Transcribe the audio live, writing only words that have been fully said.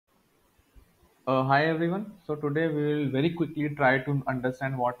Hi everyone. So today we will very quickly try to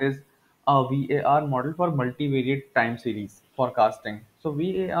understand what is a VAR model for multivariate time series forecasting. So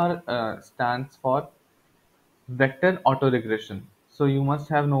VAR stands for vector auto regression. So you must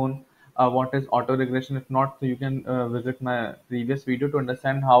have known what is auto regression. If not, so you can visit my previous video to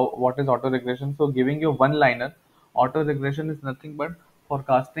understand how what is auto regression. So giving you one liner, auto regression is nothing but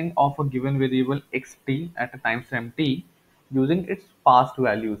forecasting of a given variable xt at a time stamp t using its past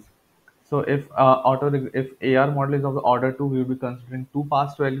values. So if AR model is of the order 2, we will be considering two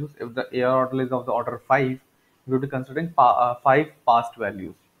past values. If the AR model is of the order 5, we will be considering five past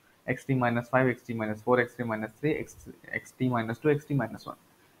values: xt minus 5, xt minus 4, xt minus 3, xt minus 2, xt minus 1.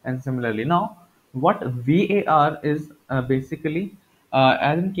 And similarly, now what VAR is basically,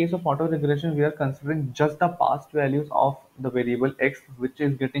 as in case of auto regression, we are considering just the past values of the variable x, which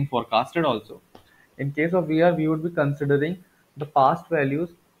is getting forecasted also. In case of VR, we would be considering the past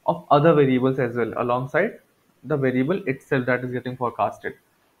values of other variables as well alongside the variable itself that is getting forecasted.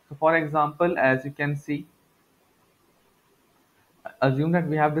 So for example, as you can see, assume that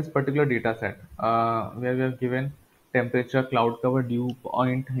we have this particular data set where we have given temperature, cloud cover, dew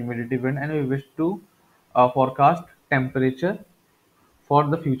point, humidity, wind, and we wish to forecast temperature for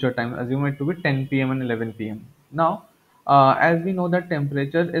the future time. Assume it to be 10 p.m. and 11 p.m. Now, as we know that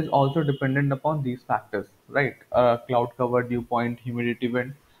temperature is also dependent upon these factors, right? Cloud cover, dew point, humidity,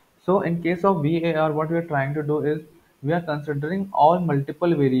 wind. So in case of VAR, what we are trying to do is we are considering all multiple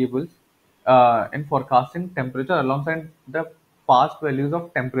variables in forecasting temperature alongside the past values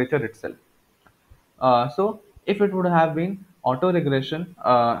of temperature itself. So if it would have been auto regression,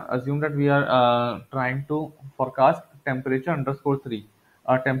 assume that we are trying to forecast temperature underscore 3,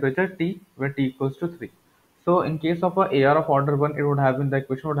 temperature T where T equals to 3. So in case of a AR of order 1, it would have been the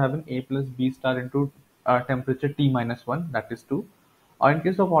equation would have been A plus B star into temperature T minus 1, that is 2. Or in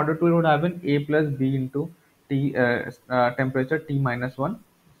case of order 2, it would have been A plus B into temperature T minus 1,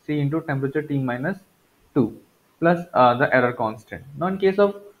 C into temperature T minus 2 plus the error constant. Now in case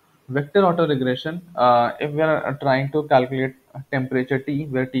of vector auto regression, if we are trying to calculate temperature T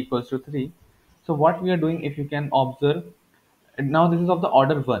where T equals to 3, so what we are doing, if you can observe, now this is of the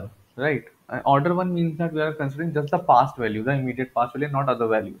order 1, right? Order 1 means that we are considering just the past value, the immediate past value, not other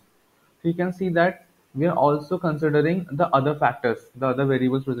values. So you can see that we are also considering the other factors, the other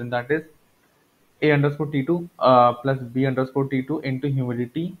variables present, that is a underscore t2 plus b underscore t2 into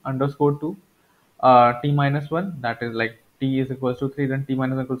humidity underscore 2 t minus 1, that is like t is equals to 3, then t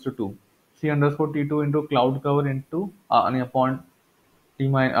minus 1 equals to 2, c underscore t2 into cloud cover into upon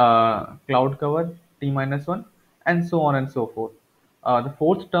cloud cover t minus 1, and so on and so forth. The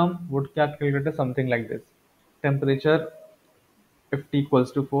fourth term would calculate as something like this: temperature if t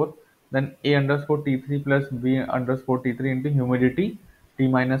equals to 4, then a underscore t3 plus b underscore t3 into humidity t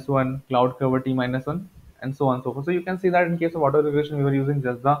minus 1, cloud cover t minus 1, and so on and so forth. So you can see that in case of auto regression, we were using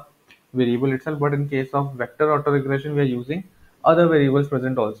just the variable itself, but in case of vector auto regression, we are using other variables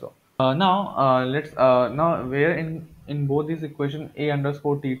present also. Now let's now where in both these equation a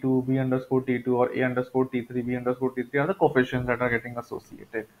underscore t2, b underscore t2, or a underscore t3, b underscore t3 are the coefficients that are getting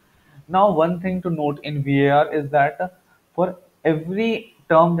associated. Now one thing to note in VAR is that for every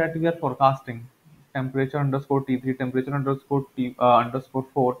term that we are forecasting, temperature underscore t3, temperature underscore t underscore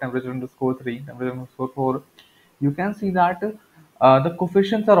 4, temperature underscore 3, temperature underscore 4, you can see that the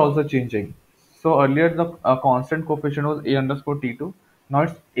coefficients are also changing. So earlier the constant coefficient was a underscore t2, now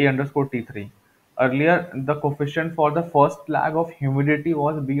it's a underscore t3. Earlier the coefficient for the first lag of humidity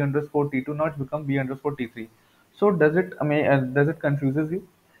was b underscore t2, now it's become b underscore t3. So does it confuses you?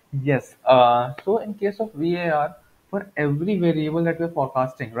 Yes. So in case of VAR, for every variable that we are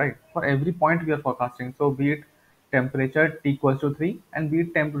forecasting, right? For every point we are forecasting, so be it temperature T equals to 3 and be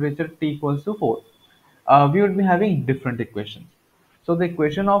it temperature T equals to 4, we would be having different equations. So the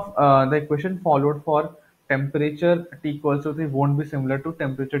equation followed for temperature T equals to 3 won't be similar to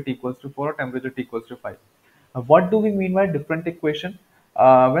temperature T equals to 4 or temperature T equals to 5. What do we mean by different equation?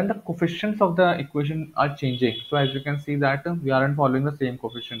 When the coefficients of the equation are changing. So as you can see that we aren't following the same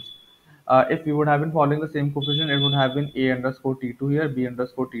coefficients. If we would have been following the same coefficient, it would have been a underscore t2 here, b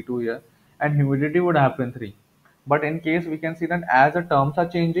underscore t2 here, and humidity would have been 3. But in case we can see that as the terms are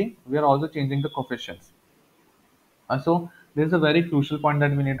changing, we are also changing the coefficients. So this is a very crucial point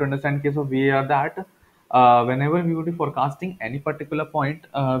that we need to understand in case of VAR, that whenever we would be forecasting any particular point,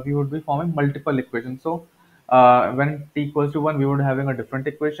 we would be forming multiple equations. So when t equals to 1, we would be having a different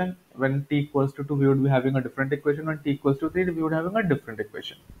equation. When t equals to 2, we would be having a different equation. When t equals to 3, we would be having a different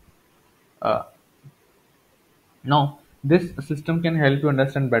equation. Uh, Now, this system can help you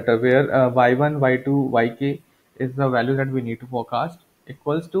understand better where y1, y2, yk is the value that we need to forecast.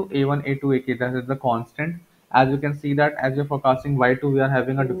 equals to a1, a2, ak. That is the constant. As you can see that as you're forecasting y2, we are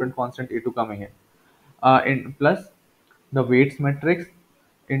having a different constant a2 coming in. In plus the weights matrix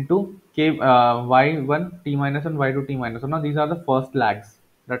into k y1 t minus 1 y2 t minus 1. Now these are the first lags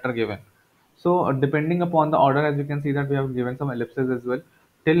that are given. So depending upon the order, as you can see that we have given some ellipses as well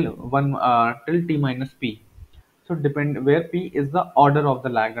till till t minus p. So depend where p is the order of the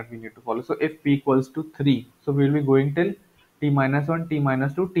lag that we need to follow. So if p equals to 3, so we will be going till t minus 1, t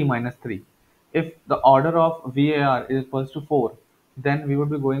minus 2, t minus 3. If the order of VAR is equals to 4, then we would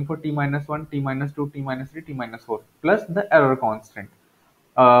be going for t minus 1, t minus 2, t minus 3, t minus 4 plus the error constant.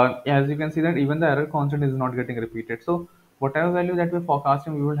 As you can see that even the error constant is not getting repeated. So whatever value that we're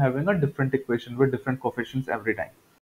forecasting, we will having a different equation with different coefficients every time.